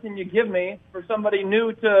advice can you give me for somebody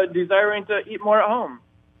new to desiring to eat more at home?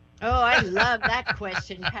 Oh, I love that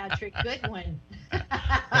question, Patrick. Good one.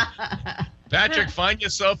 Patrick, find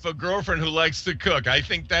yourself a girlfriend who likes to cook. I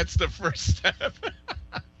think that's the first step.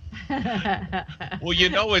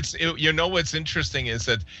 Well, what's interesting is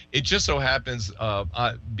that it just so happens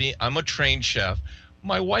I'm a trained chef.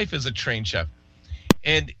 My wife is a trained chef.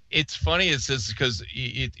 And it's funny, because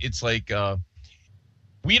it's like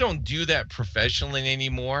we don't do that professionally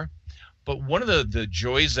anymore. But one of the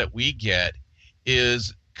joys that we get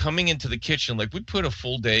is coming into the kitchen. Like, we put a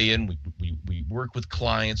full day in. We work with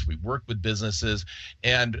clients. We work with businesses.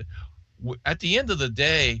 And at the end of the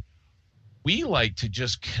day, we like to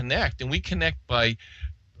just connect. And we connect by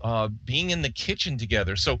being in the kitchen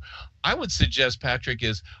together. So I would suggest, Patrick,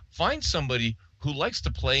 is find somebody who likes to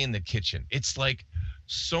play in the kitchen. It's like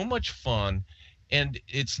so much fun, and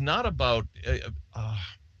it's not about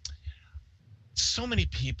so many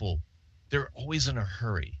people, they're always in a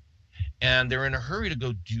hurry, and they're in a hurry to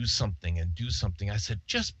go do something. I said,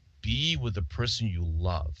 just be with the person you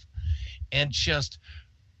love, and just,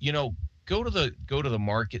 go to the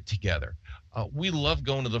market together. We love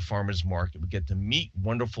going to the farmers market. We get to meet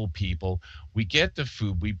wonderful people. We get the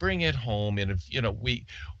food. We bring it home, and if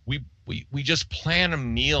we just plan a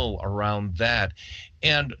meal around that.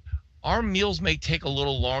 And our meals may take a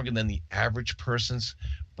little longer than the average person's,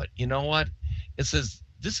 but you know what? It says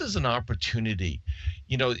this is an opportunity.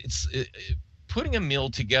 Putting a meal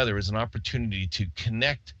together is an opportunity to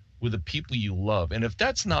connect with the people you love. And if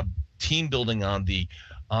that's not team building on the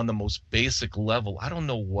most basic level, I don't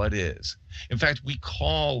know what is. In fact, we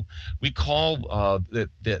call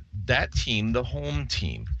that team the home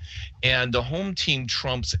team, and the home team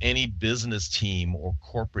trumps any business team or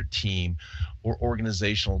corporate team or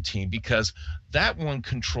organizational team, because that one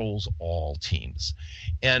controls all teams.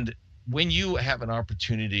 And when you have an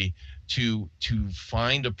opportunity to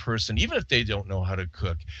find a person, even if they don't know how to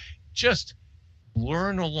cook, just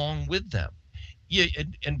learn along with them. Yeah,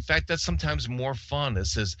 in fact, that's sometimes more fun. It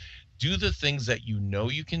says, do the things that you know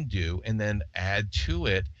you can do, and then add to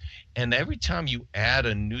it. And every time you add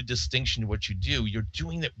a new distinction to what you do, you're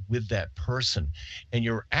doing it with that person, and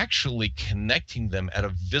you're actually connecting them at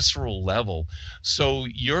a visceral level. So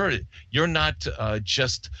you're not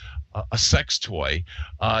just a sex toy.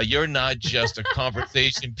 You're not just a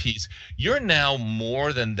conversation piece. You're now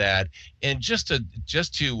more than that. And just to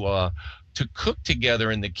cook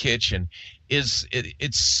together in the kitchen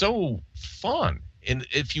it's so fun, and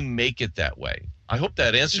if you make it that way. I hope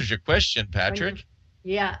that answers your question, Patrick.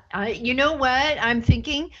 Yeah. You know what I'm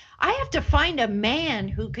thinking? I have to find a man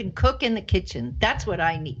who can cook in the kitchen. That's what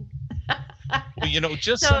I need. Well,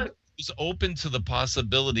 just somebody who's open to the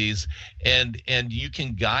possibilities, and you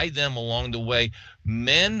can guide them along the way.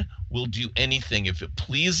 Men will do anything if it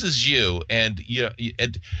pleases you, and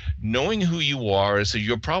knowing who you are, so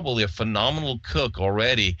you're probably a phenomenal cook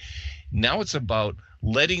already. Now it's about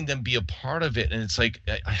letting them be a part of it. And it's like,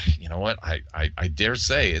 you know what, I dare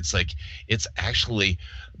say it's like, it's actually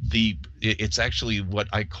what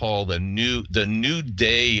I call the new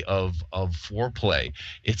day of foreplay.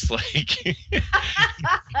 It's like you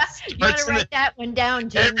gotta write that one down,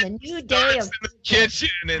 Jim. The new day of the kitchen,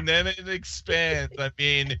 and then it expands. I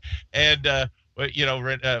mean, and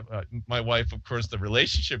my wife, of course, the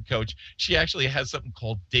relationship coach, she actually has something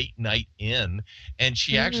called Date Night In, and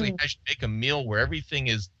she actually has to make a meal where everything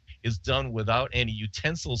is done without any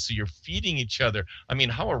utensils, so you're feeding each other. I mean,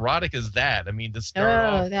 how erotic is that? I mean, to start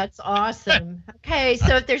off. Oh, that's awesome. Okay,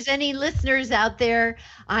 so if there's any listeners out there,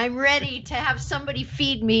 I'm ready to have somebody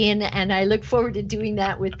feed me, and I look forward to doing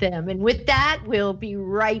that with them. And with that, we'll be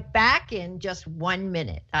right back in just 1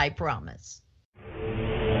 minute, I promise.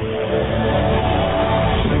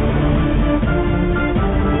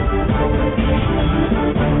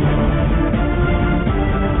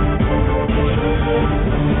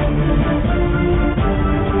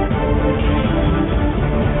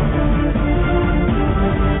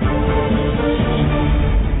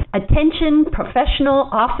 Attention Attention professional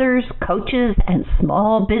authors, coaches, and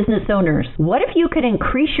small business owners. What if you could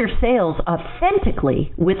increase your sales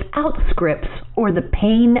authentically without scripts or the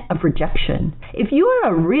pain of rejection? If you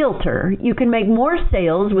are a realtor, you can make more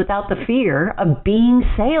sales without the fear of being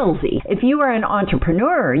salesy. If you are an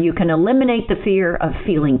entrepreneur, you can eliminate the fear of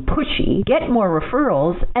feeling pushy, get more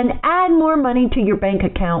referrals, and add more money to your bank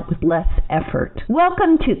account with less effort.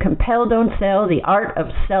 Welcome to Compel Don't Sell, the art of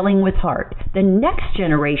selling with heart, the next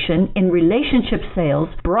generation in relationship sales,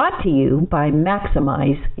 brought to you by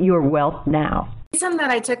Maximize Your Wealth Now. The reason that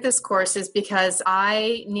I took this course is because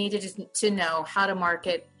I needed to know how to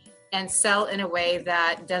market and sell in a way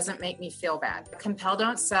that doesn't make me feel bad. Compel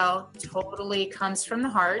Don't Sell totally comes from the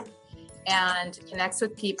heart and connects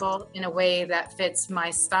with people in a way that fits my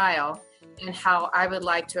style and how I would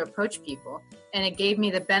like to approach people. And it gave me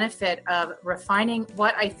the benefit of refining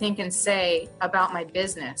what I think and say about my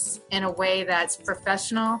business in a way that's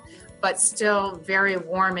professional, but still very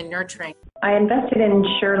warm and nurturing. I invested in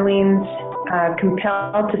Shirlene's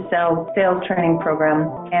Compel to Sell sales training program,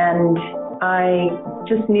 and I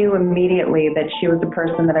just knew immediately that she was the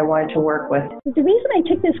person that I wanted to work with. The reason I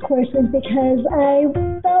took this course was because I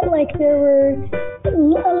felt like there were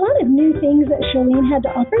a lot of new things that Shirlene had to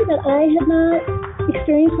offer that I had not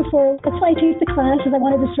experienced before. That's why I took the class, is I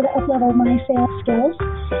wanted to sort of up-level my sales skills.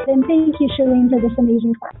 And thank you, Shirlene, for this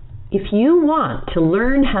amazing class. If you want to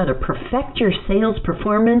learn how to perfect your sales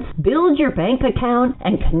performance, build your bank account,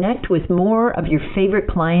 and connect with more of your favorite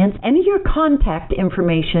clients, enter your contact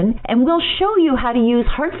information, and we'll show you how to use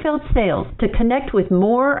heartfelt sales to connect with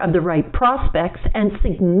more of the right prospects and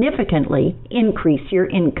significantly increase your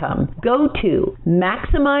income. Go to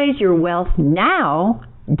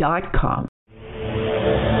MaximizeYourWealthNow.com.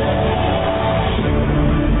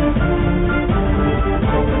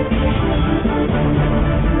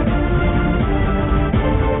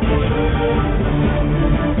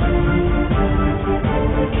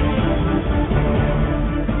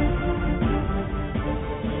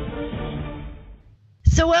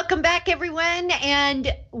 So welcome back, everyone.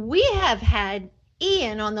 And we have had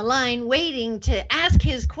Ian on the line waiting to ask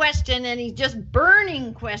his question, and he's just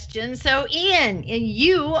burning questions. So Ian, and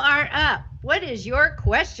you are up. What is your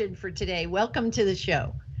question for today? Welcome to the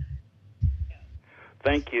show.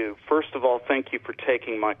 Thank you. First of all, thank you for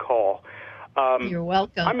taking my call. You're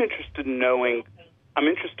welcome. I'm interested in knowing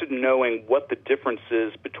what the difference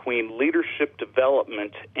is between leadership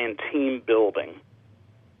development and team building.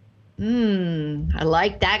 I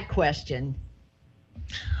like that question.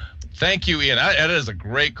 Thank you, Ian. That is a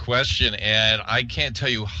great question, and I can't tell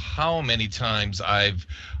you how many times I've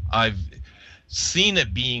seen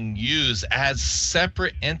it being used as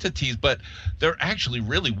separate entities, but they're actually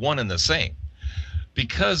really one and the same.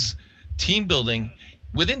 Because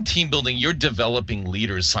within team building, you're developing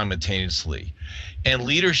leaders simultaneously, and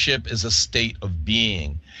leadership is a state of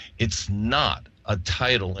being. It's not a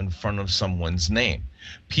title in front of someone's name.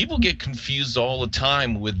 People get confused all the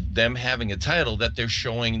time with them having a title that they're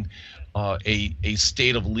showing a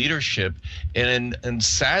state of leadership, and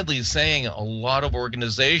sadly saying a lot of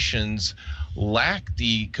organizations lack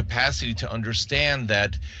the capacity to understand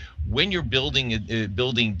that when you're building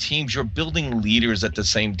teams, you're building leaders at the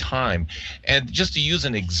same time. And just to use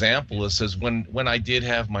an example, it says when I did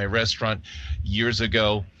have my restaurant years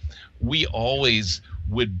ago, we always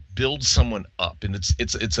would build someone up, and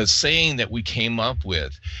it's a saying that we came up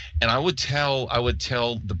with. And I would tell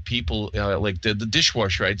the people, like the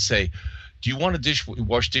dishwasher, I'd say, do you want to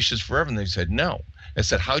wash dishes forever? And they said no. I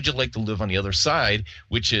said, how'd you like to live on the other side,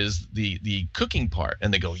 which is the cooking part?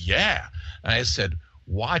 And they go, yeah. And I said,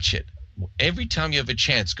 watch it. Every time you have a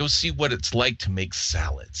chance, go see what it's like to make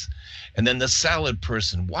salads. And then the salad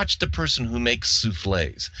person, watch the person who makes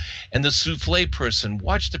souffles. And the souffle person,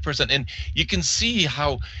 watch the person. And you can see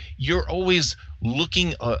how you're always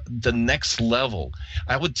looking the next level.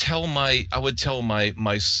 I would tell my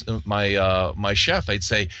chef, I'd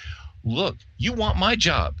say, look, you want my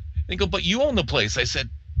job. And they go, but you own the place. I said,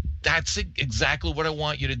 that's exactly what I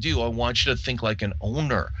want you to do. I want you to think like an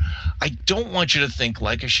owner. I don't want you to think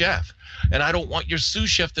like a chef. And I don't want your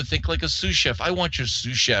sous chef to think like a sous chef. I want your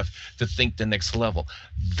sous chef to think the next level.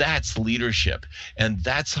 That's leadership. And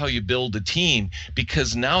that's how you build a team,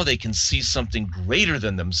 because now they can see something greater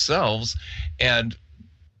than themselves. And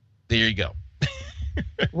there you go.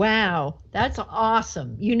 Wow, that's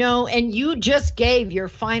awesome. And you just gave your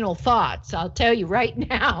final thoughts. I'll tell you right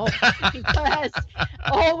now, because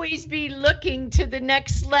always be looking to the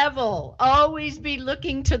next level. Always be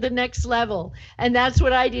looking to the next level. And that's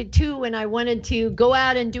what I did too when I wanted to go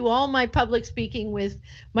out and do all my public speaking with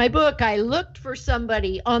my book. I looked for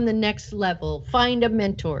somebody on the next level. Find a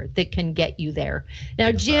mentor that can get you there.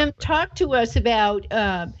 Now, Jim, talk to us about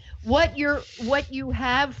what you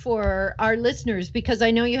have for our listeners, because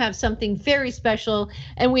I know you have something very special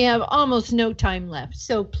and we have almost no time left.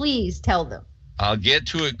 So please tell them. I'll get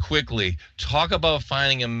to it quickly. Talk about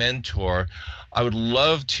finding a mentor. I would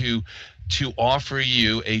love to offer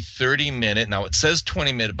you a 30-minute, now it says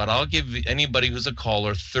 20-minute, but I'll give anybody who's a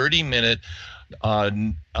caller 30-minute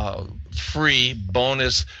free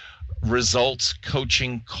bonus results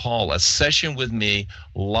coaching call, a session with me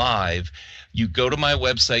live. You go to my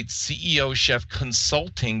website,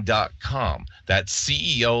 ceochefconsulting.com. That's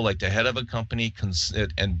CEO, like the head of a company,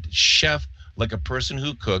 and chef, like a person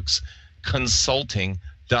who cooks,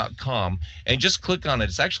 consulting.com. And just click on it.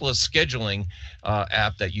 It's actually a scheduling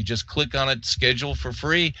app that you just click on it, schedule for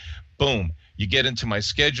free, boom. You get into my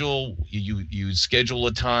schedule, you schedule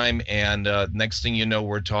a time, and next thing you know,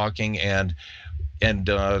 we're talking, and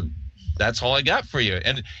that's all I got for you.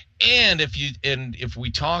 And if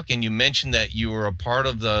we talk and you mention that you were a part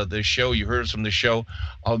of the show, you heard us from the show,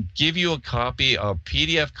 I'll give you a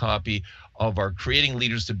PDF copy of our Creating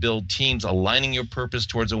Leaders to Build Teams, Aligning Your Purpose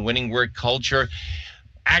Towards a Winning Work Culture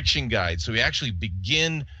action guide. So we actually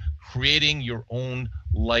begin creating your own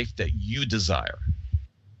life that you desire.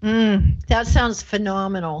 That sounds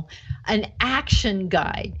phenomenal. An action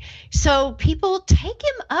guide. So people, take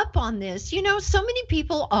him up on this. So many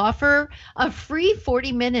people offer a free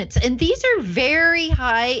 40 minutes, and these are very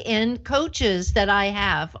high-end coaches that I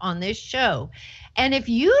have on this show. And if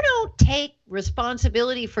you don't take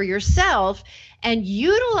responsibility for yourself and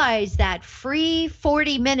utilize that free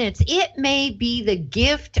 40 minutes, it may be the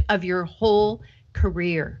gift of your whole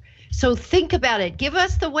career. So think about it. Give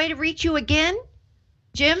us the way to reach you again,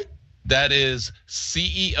 Jim? That is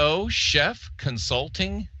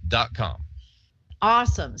CEOchefconsulting.com.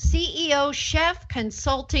 Awesome.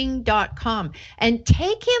 CEOchefconsulting.com. And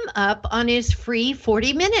take him up on his free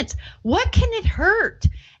 40 minutes. What can it hurt?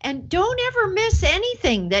 And don't ever miss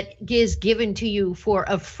anything that is given to you for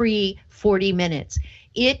a free 40 minutes.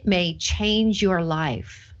 It may change your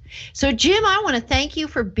life. So, Jim, I want to thank you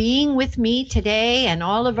for being with me today and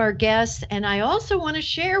all of our guests. And I also want to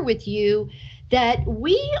share with you that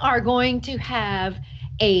we are going to have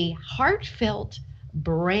a heartfelt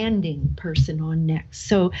branding person on next.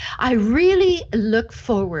 So I really look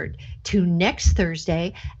forward to next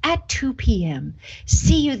Thursday at 2 p.m.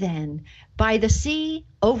 See you then. By the sea,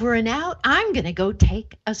 over and out. I'm going to go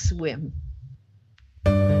take a swim.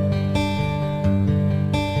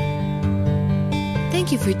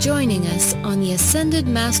 Thank you for joining us on the Ascended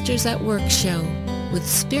Masters at Work show with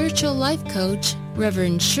spiritual life coach,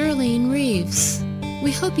 Reverend Shirlene Reeves.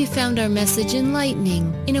 We hope you found our message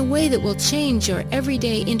enlightening in a way that will change your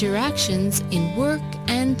everyday interactions in work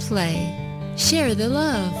and play. Share the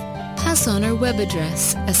love. Pass on our web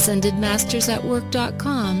address,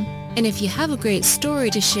 ascendedmastersatwork.com, and if you have a great story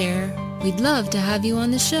to share, we'd love to have you on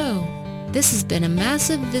the show. This has been a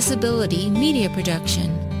Massive Visibility media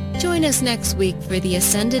production. Join us next week for the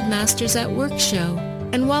Ascended Masters at Work show.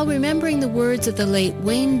 And while remembering the words of the late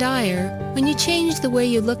Wayne Dyer, when you change the way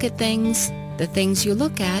you look at things, the things you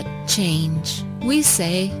look at change. We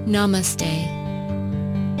say namaste.